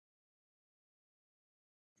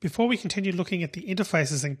Before we continue looking at the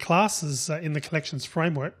interfaces and classes in the collections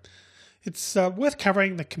framework, it's worth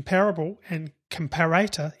covering the comparable and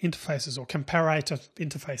comparator interfaces or comparator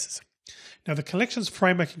interfaces. Now, the collections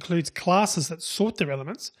framework includes classes that sort their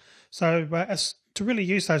elements. So to really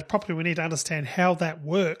use those properly, we need to understand how that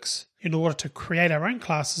works in order to create our own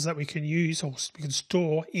classes that we can use or we can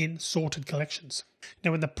store in sorted collections.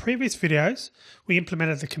 Now, in the previous videos, we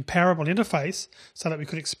implemented the comparable interface so that we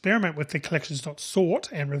could experiment with the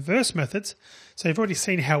collections.sort and reverse methods. So you've already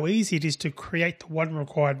seen how easy it is to create the one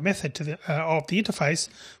required method of the interface,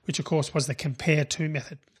 which of course was the compare_to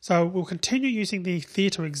method. So we'll continue using the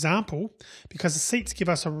theatre example because the seats give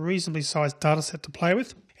us a reasonably sized data set to play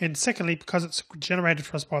with. And secondly, because it's generated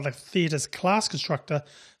for us by the theatre's class constructor,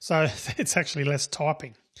 so it's actually less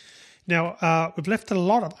typing. Now, we've left a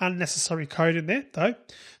lot of unnecessary code in there, though.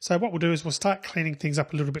 So what we'll do is we'll start cleaning things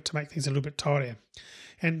up a little bit to make things a little bit tidier.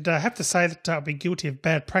 And I have to say that I've been guilty of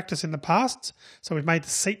bad practice in the past. So we've made the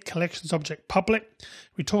seat collections object public.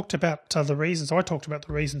 We talked about the reasons. I talked about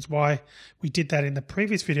the reasons why we did that in the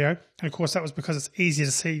previous video. And of course, that was because it's easier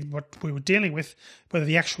to see what we were dealing with, whether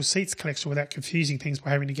the actual seats collection without confusing things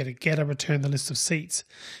by having to get a getter, return the list of seats,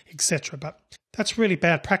 etc. But that's really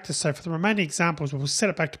bad practice. So for the remaining examples, we'll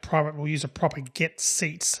set it back to private. We'll use a proper get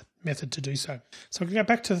seats method to do so. So we can go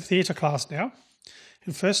back to the theatre class now.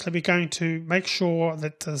 And firstly, we're going to make sure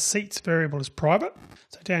that the seats variable is private.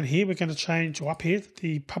 So down here, we're going to change, or up here,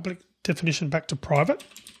 the public definition back to private.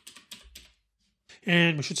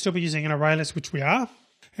 And we should still be using an array list, which we are.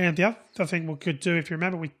 And the other thing we could do, if you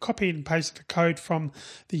remember, we copied and pasted the code from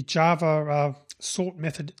the Java sort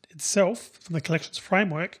method itself, from the collections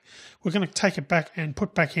framework. We're going to take it back and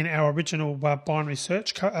put back in our original binary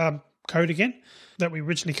search code again that we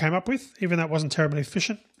originally came up with, even though it wasn't terribly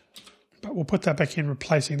efficient. But we'll put that back in,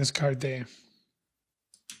 replacing this code there.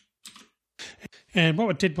 And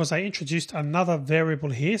what it did was I introduced another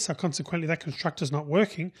variable here, so consequently that constructor is not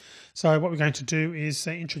working. So what we're going to do is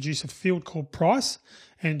introduce a field called price,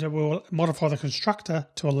 and we'll modify the constructor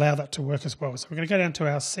to allow that to work as well. So we're going to go down to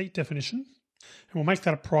our seat definition, and we'll make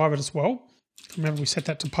that a private as well. Remember, we set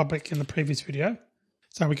that to public in the previous video.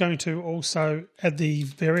 So we're going to also add the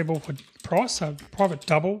variable for price, so private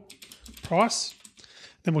double price.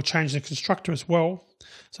 Then we'll change the constructor as well.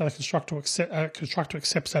 So the constructor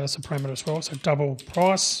accepts that as a parameter as well. So double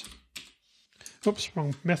price. Oops,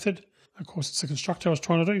 wrong method. Of course, it's the constructor I was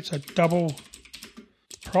trying to do. So double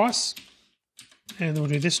price. And then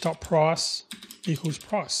we'll do this dot price equals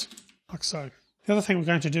price, like so. The other thing we're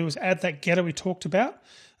going to do is add that getter we talked about,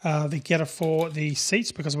 the getter for the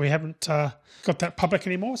seats, because we haven't got that public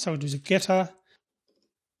anymore. So we'll do a getter.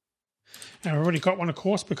 And we've already got one, of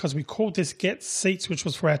course, because we called this get seats, which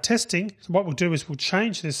was for our testing. So what we'll do is we'll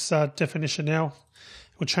change this definition now.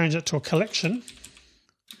 We'll change it to a collection,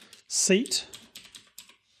 seat.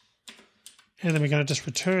 And then we're going to just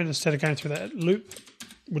return, instead of going through that loop,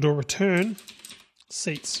 we'll do a return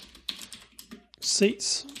seats.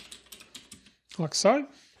 Seats, like so.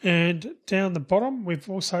 And down the bottom, we've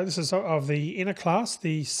also, this is of the inner class,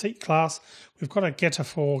 the seat class, we've got a getter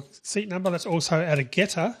for seat number. Let's also add a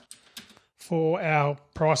getter for our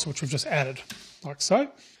price, which we've just added, like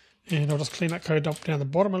so. And I'll just clean that code up down the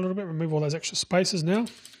bottom a little bit, remove all those extra spaces now.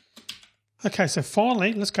 Okay, so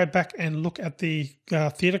finally, let's go back and look at the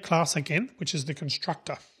theatre class again, which is the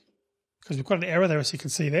constructor, because we've got an error there, as you can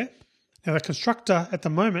see there. Now, the constructor at the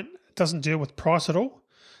moment doesn't deal with price at all,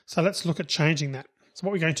 so let's look at changing that. So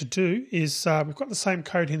what we're going to do is we've got the same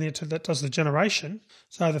code in there that does the generation.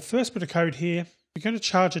 So the first bit of code here, we're going to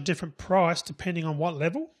charge a different price depending on what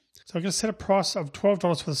level. So we're going to set a price of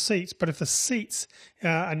 $12 for the seats, but if the seats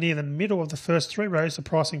are near the middle of the first three rows, the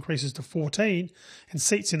price increases to $14, and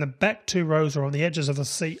seats in the back two rows or on the edges of the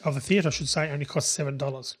theatre, I should say, only cost $7.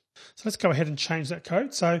 So let's go ahead and change that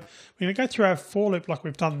code. So we're going to go through our for loop like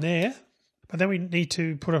we've done there, but then we need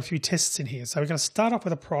to put a few tests in here. So we're going to start off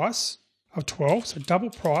with a price of 12, so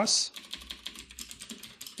double price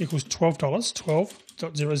equals $12,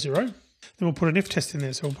 12.00. Then we'll put an if test in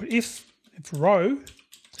there. So we'll put if row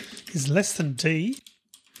is less than D,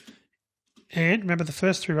 and remember the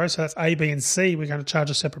first three rows, so that's A, B, and C, we're going to charge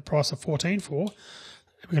a separate price of 14 for.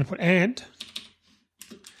 We're going to put and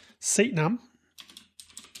seat num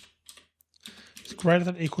is greater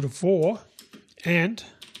than or equal to 4, and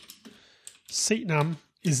seat num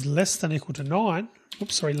is less than or equal to 9.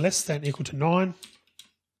 Less than or equal to 9.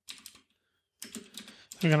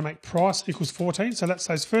 We're going to make price equals 14. So that's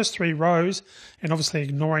those first three rows, and obviously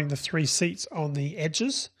ignoring the three seats on the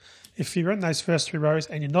edges. If you're in those first three rows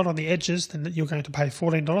and you're not on the edges, then you're going to pay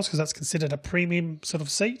 $14 because that's considered a premium sort of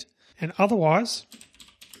seat. And otherwise,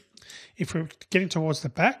 if we're getting towards the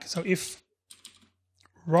back, so if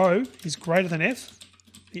row is greater than F,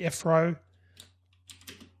 the F row,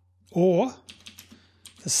 or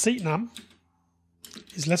the seat num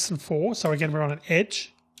is less than 4, so again we're on an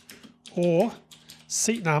edge, or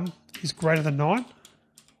seat num is greater than 9.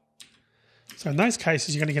 So in those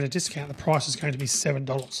cases, you're going to get a discount. The price is going to be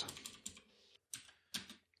 $7.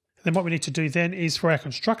 And then what we need to do then is for our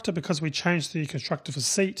constructor, because we changed the constructor for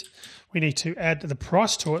seat, we need to add the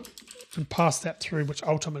price to it and pass that through, which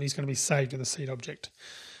ultimately is going to be saved in the seat object.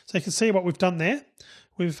 So you can see what we've done there.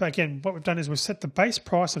 What we've done is we've set the base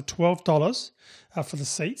price of $12 for the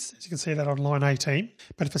seats. As you can see that on line 18.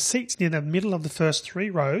 But if a seat's near the middle of the first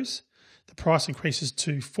 3 rows, the price increases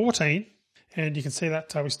to $14. And you can see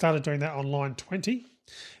that we started doing that on line 20.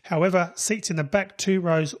 However, seats in the back 2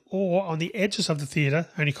 rows or on the edges of the theatre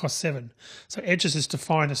only cost $7. So edges is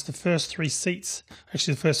defined as the first 3 seats,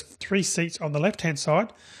 actually the first 3 seats on the left-hand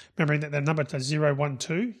side, remembering that they're numbered to 0, 1,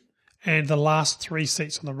 2, and the last 3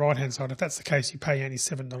 seats on the right-hand side. If that's the case, you pay only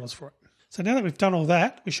 $7 for it. So now that we've done all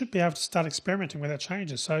that, we should be able to start experimenting with our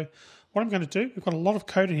changes. So what I'm going to do, we've got a lot of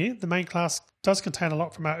code in here. The main class does contain a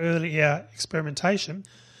lot from our earlier experimentation.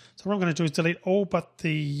 So what I'm going to do is delete all but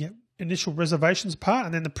the initial reservations part,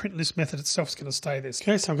 and then the print list method itself is going to stay there.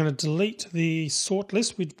 Okay, so I'm going to delete the sort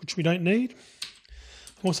list, which we don't need.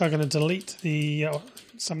 I'm also going to delete the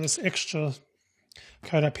some of this extra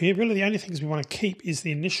code up here. Really the only things we want to keep is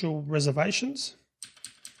the initial reservations.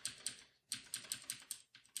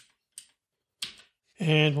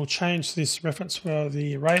 And we'll change this reference for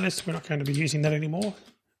the array list. We're not going to be using that anymore.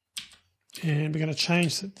 And we're going to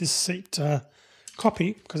change this seat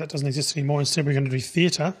copy, because that doesn't exist anymore. Instead, we're going to do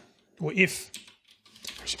theatre, or if.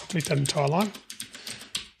 Actually, delete that entire line,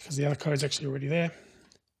 because the other code is actually already there.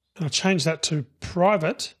 And I'll change that to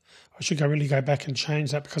private. I should really go back and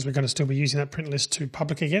change that, because we're going to still be using that print list to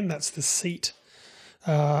public again. That's the seat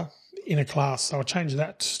in a class. So I'll change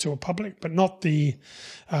that to a public, but not the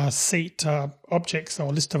seat objects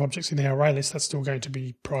or list of objects in the array list. That's still going to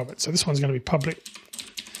be private. So this one's going to be public,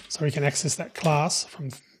 so we can access that class from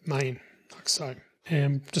main, like so.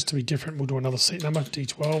 And just to be different, we'll do another seat number,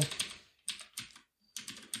 D12.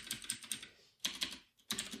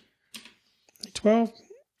 D12,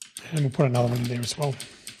 and we'll put another one in there as well.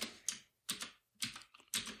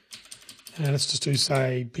 And let's just do,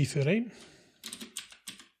 say, B13.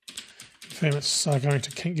 Confirm it's going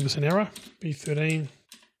to give us an error, B13.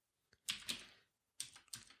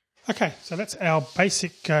 Okay, so that's our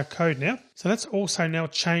basic code now. So let's also now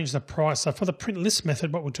change the price. So for the print list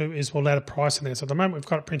method, what we'll do is we'll add a price in there. So at the moment we've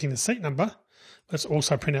got it printing the seat number. Let's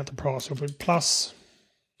also print out the price. We'll put plus,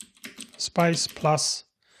 space, plus,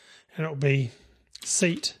 and it'll be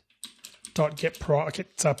seat.get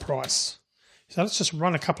price. So let's just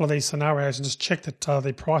run a couple of these scenarios and just check that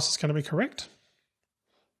the price is going to be correct.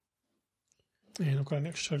 And I've got an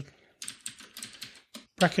extra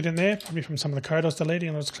bracket in there, probably from some of the code I was deleting,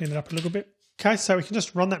 and I'll just clean it up a little bit. Okay, so we can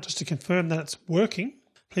just run that just to confirm that it's working.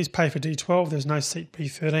 Please pay for D12, there's no seat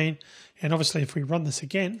B13. And obviously if we run this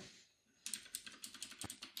again,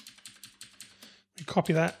 we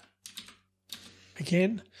copy that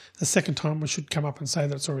again. The second time we should come up and say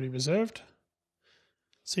that it's already reserved.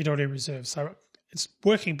 Seat already reserved. So it's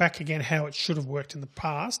working back again how it should have worked in the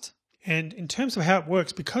past. And in terms of how it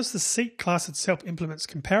works, because the seat class itself implements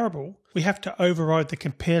comparable, we have to override the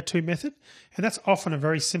compare to method. And that's often a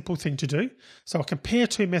very simple thing to do. So a compare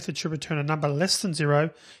to method should return a number less than 0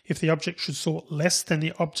 if the object should sort less than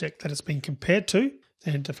the object that it's being compared to.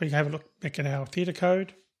 And if we have a look back at our theatre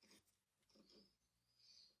code,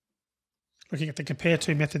 looking at the compare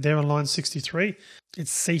to method there on line 63,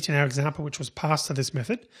 it's seat in our example, which was passed to this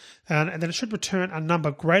method. And then it should return a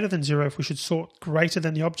number greater than 0 if we should sort greater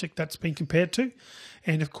than the object that's been compared to.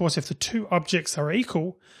 And of course, if the two objects are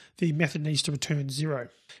equal, the method needs to return 0.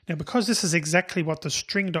 Now, because this is exactly what the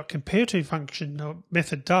string.compareTo function or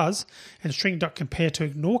method does, and string.compareTo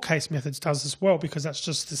ignore case methods does as well, because that's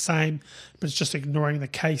just the same, but it's just ignoring the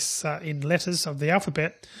case in letters of the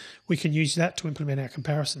alphabet, we can use that to implement our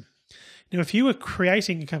comparison. Now, if you were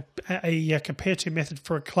creating a compare to method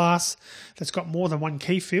for a class that's got more than one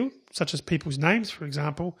key field, such as people's names, for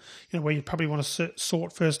example, where you probably want to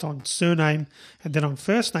sort first on surname and then on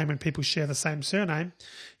first name when people share the same surname,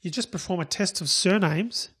 you just perform a test of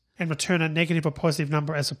surnames and return a negative or positive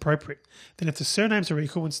number as appropriate. Then if the surnames are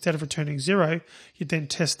equal, instead of returning 0, you then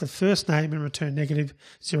test the first name and return negative,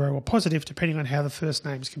 0 or positive, depending on how the first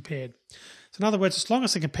name is compared. So in other words, as long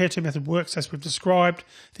as the compare to method works as we've described,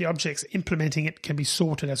 the objects implementing it can be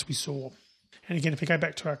sorted as we saw. And again, if we go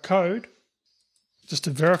back to our code, just to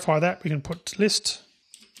verify that, we can put list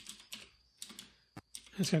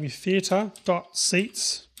It's going to be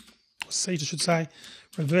theatre.seats, or seat I should say,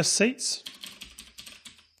 reverse seats.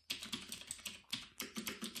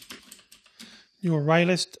 New array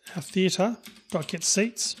list, our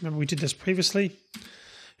theatre.getSeats. Remember we did this previously.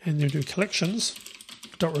 And then do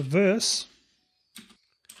collections.reverse,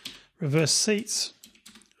 reverse seats.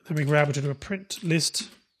 Then we were able to do a print list,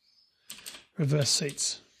 reverse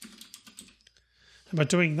seats. And by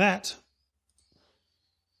doing that,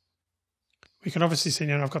 we can obviously see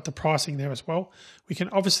now, I've got the pricing there as well. We can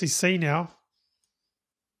obviously see now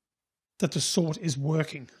that the sort is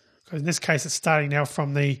working. In this case, it's starting now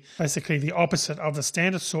from basically the opposite of the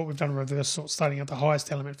standard sort. We've done a reverse sort, starting at the highest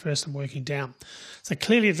element first and working down. So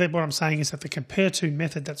clearly what I'm saying is that the compare to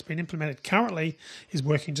method that's been implemented currently is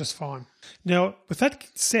working just fine. Now, with that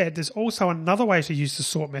said, there's also another way to use the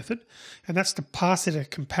sort method, and that's to pass it a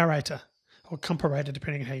comparator, or comparator,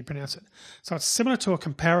 depending on how you pronounce it. So it's similar to a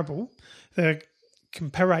comparable. The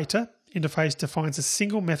comparator interface defines a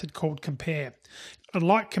single method called compare.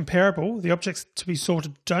 Unlike comparable, the objects to be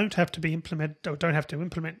sorted don't have to implement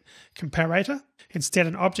comparator. Instead,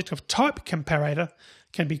 an object of type comparator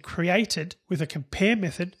can be created with a compare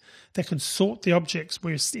method that can sort the objects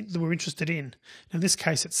we're interested in. In this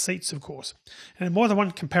case, it's seats, of course. And more than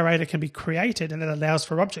one comparator can be created, and it allows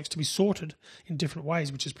for objects to be sorted in different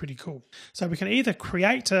ways, which is pretty cool. So we can either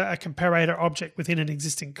create a comparator object within an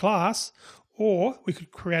existing class, or we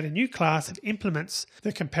could create a new class that implements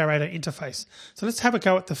the comparator interface. So let's have a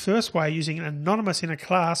go at the first way using an anonymous inner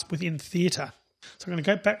class within Theatre. So I'm going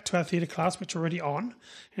to go back to our Theatre class, which we're already on.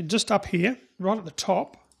 And just up here, right at the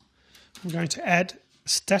top, I'm going to add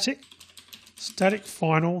static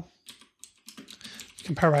final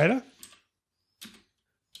comparator. And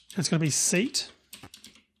it's going to be seat.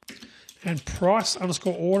 And price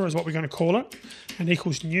underscore order is what we're going to call it. And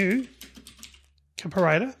equals new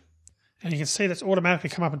comparator. And you can see that's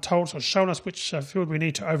automatically come up and told us, or shown us which field we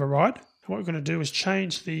need to override. And what we're going to do is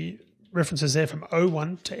change the references there from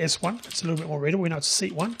O1 to S1. It's a little bit more readable. We know it's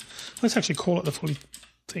seat 1. Let's actually call it the full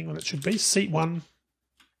thing that it should be. Seat 1,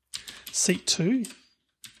 seat 2. And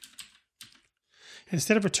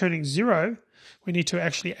instead of returning 0, we need to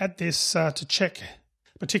actually add this to check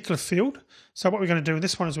a particular field. So what we're going to do in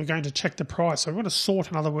this one is we're going to check the price. So we want to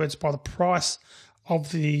sort, in other words, by the price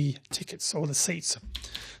of the tickets or the seats.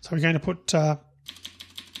 So we're going to put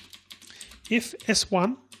if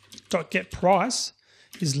S1.getPrice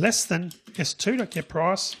is less than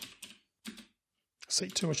S2.getPrice,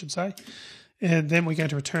 seat 2 I should say, and then we're going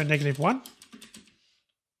to return -1.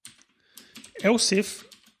 Else if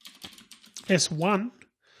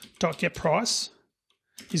S1.getPrice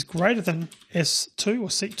is greater than S2 or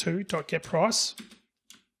seat 2.getPrice,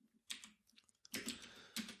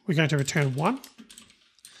 we're going to return 1.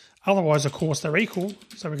 Otherwise, of course, they're equal,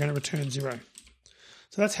 so we're going to return 0.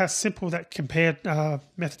 So that's how simple that compare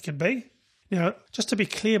method can be. Now, just to be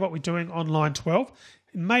clear what we're doing on line 12,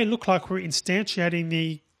 it may look like we're instantiating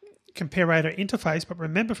the comparator interface, but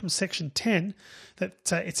remember from section 10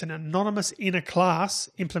 that it's an anonymous inner class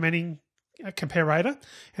implementing a comparator,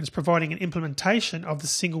 and it's providing an implementation of the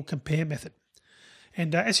single compare method.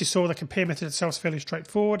 And as you saw, the compare method itself is fairly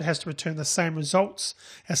straightforward. It has to return the same results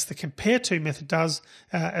as the compare to method does,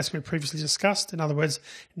 as we previously discussed. In other words,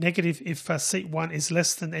 negative if seat 1 is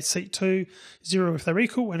less than seat 2, 0 if they're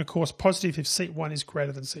equal, and of course positive if seat 1 is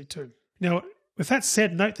greater than seat 2. Now, with that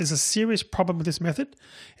said, note there's a serious problem with this method,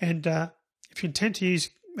 and if you intend to use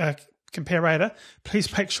comparator, please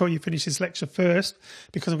make sure you finish this lecture first,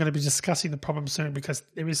 because I'm going to be discussing the problem soon, because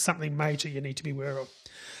there is something major you need to be aware of.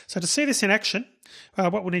 So to see this in action,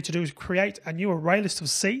 what we'll need to do is create a new array list of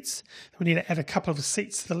seats. We need to add a couple of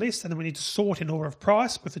seats to the list, and then we need to sort in order of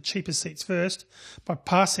price with the cheapest seats first by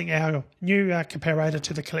passing our new comparator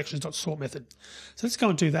to the collections.sort method. So let's go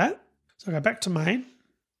and do that. So I'll go back to main,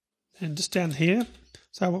 and just down here.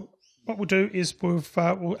 So what we'll do is we'll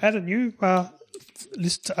add a new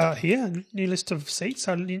list here, a new list of seats.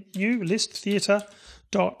 So new list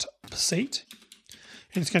theatre.seat,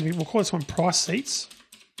 and it's going to be, we'll call this one price seats,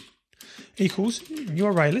 equals new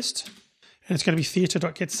array list, and it's going to be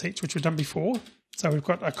theatre.getSeats, which we've done before. So we've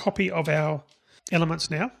got a copy of our elements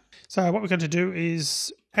now. So what we're going to do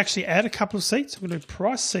is actually add a couple of seats. We're going to do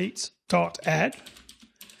price seats.add.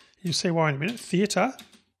 You'll see why in a minute.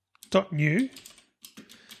 Theatre.new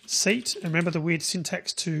seat, and remember the weird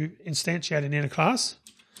syntax to instantiate an inner class,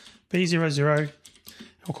 B00, and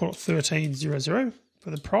we'll call it 1300 for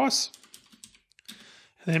the price.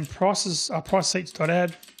 And then price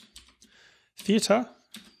seats.add,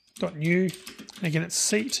 theatre.new, and again it's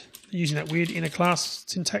seat, using that weird inner class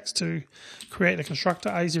syntax to create the constructor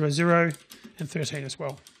A00 and 13 as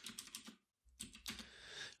well.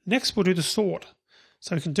 Next, we'll do the sort.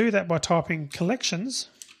 So we can do that by typing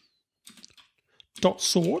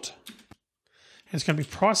collections.sort. And it's going to be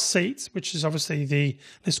price seats, which is obviously the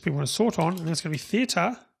list we want to sort on. And then it's going to be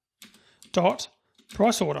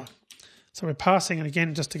theatre.price order. So we're passing, and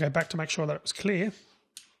again, just to go back to make sure that it was clear,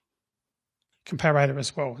 comparator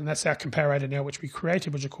as well. And that's our comparator now, which we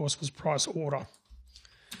created, which of course was price order.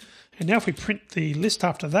 And now if we print the list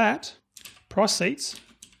after that, price seats,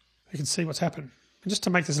 we can see what's happened. And just to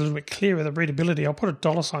make this a little bit clearer, the readability, I'll put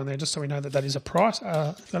a $sign there just so we know that that is a price.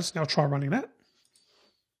 Let's now try running that.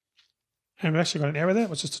 And we've actually got an error there. It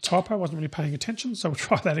was just a typo. I wasn't really paying attention. So we'll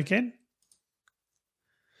try that again.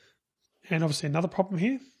 And obviously another problem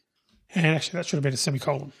here. And actually that should have been a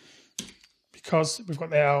semicolon, because we've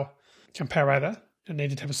got our comparator and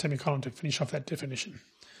needed to have a semicolon to finish off that definition.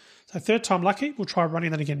 So third time lucky, we'll try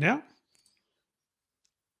running that again now.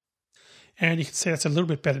 And you can see that's a little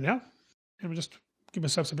bit better now. And we'll just give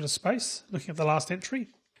ourselves a bit of space, looking at the last entry.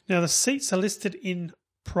 Now the seats are listed in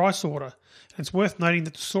price order. And it's worth noting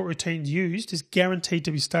that the sort routine used is guaranteed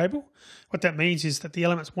to be stable. What that means is that the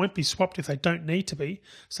elements won't be swapped if they don't need to be,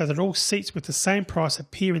 so that all seats with the same price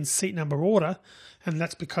appear in seat number order, and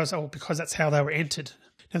that's because that's how they were entered.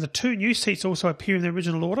 Now the two new seats also appear in the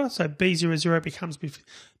original order, so B00 becomes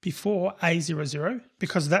before A00,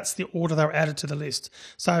 because that's the order they were added to the list.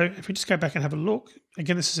 So if we just go back and have a look,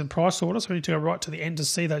 again this is in price order, so we need to go right to the end to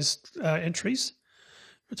see those entries.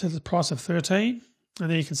 To the price of 13, and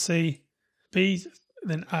then you can see B,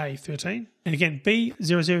 then A, 13. And again,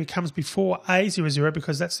 B00 comes before A00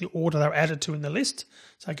 because that's the order they were added to in the list.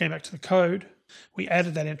 So going back to the code, we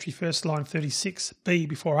added that entry first, line 36, B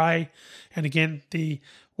before A. And again, the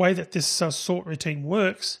way that this sort routine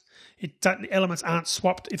works, the elements aren't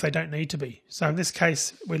swapped if they don't need to be. So in this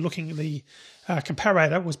case, we're looking, the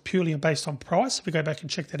comparator was purely based on price. If we go back and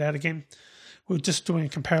check that out again, we're just doing a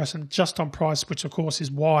comparison just on price, which of course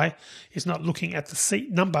is why it's not looking at the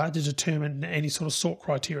seat number to determine any sort of sort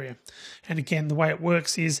criteria. And again, the way it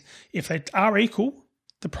works is if they are equal,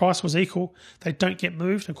 the price was equal, they don't get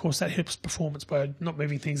moved. Of course, that helps performance by not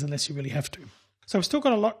moving things unless you really have to. So we've still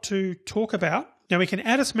got a lot to talk about. Now we can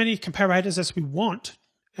add as many comparators as we want.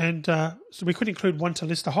 And so we could include one to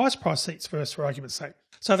list the highest price seats first, for argument's sake.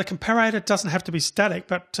 So the comparator doesn't have to be static,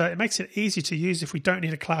 but it makes it easy to use if we don't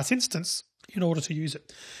need a class instance in order to use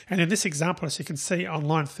it. And in this example, as you can see on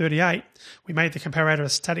line 38, we made the comparator a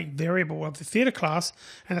static variable of the theatre class,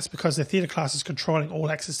 and that's because the theatre class is controlling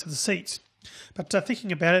all access to the seats. But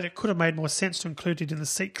thinking about it, it could have made more sense to include it in the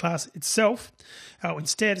seat class itself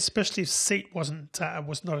instead, especially if seat was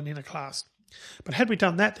not an inner class. But had we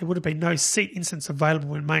done that, there would have been no seat instance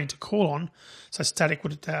available in main to call on, so static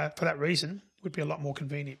would, for that reason, would be a lot more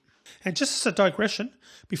convenient. And just as a digression,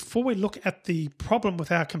 before we look at the problem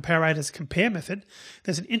with our comparator's compare method,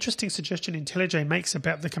 there's an interesting suggestion IntelliJ makes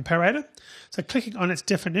about the comparator. So clicking on its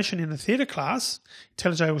definition in the theatre class,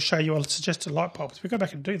 IntelliJ will show you a suggested light bulb. So we go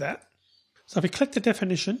back and do that. So if we click the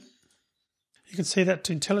definition, you can see that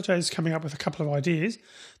IntelliJ is coming up with a couple of ideas.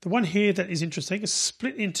 The one here that is interesting is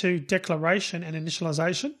split into declaration and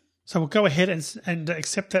initialization. So we'll go ahead and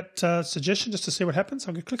accept that suggestion just to see what happens. So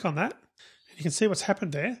I'm going to click on that. And you can see what's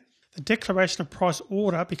happened there. The declaration of price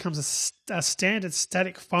order becomes a standard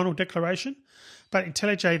static final declaration, but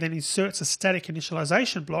IntelliJ then inserts a static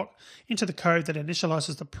initialization block into the code that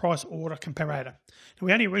initializes the price order comparator. Now,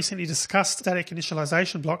 we only recently discussed static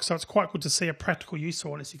initialization blocks, so it's quite good to see a practical use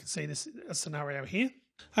for it, as you can see this scenario here.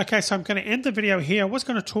 Okay, so I'm going to end the video here. I was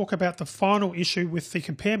going to talk about the final issue with the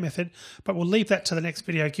compare method, but we'll leave that to the next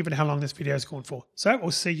video, given how long this video has gone for. So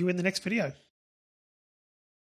we'll see you in the next video.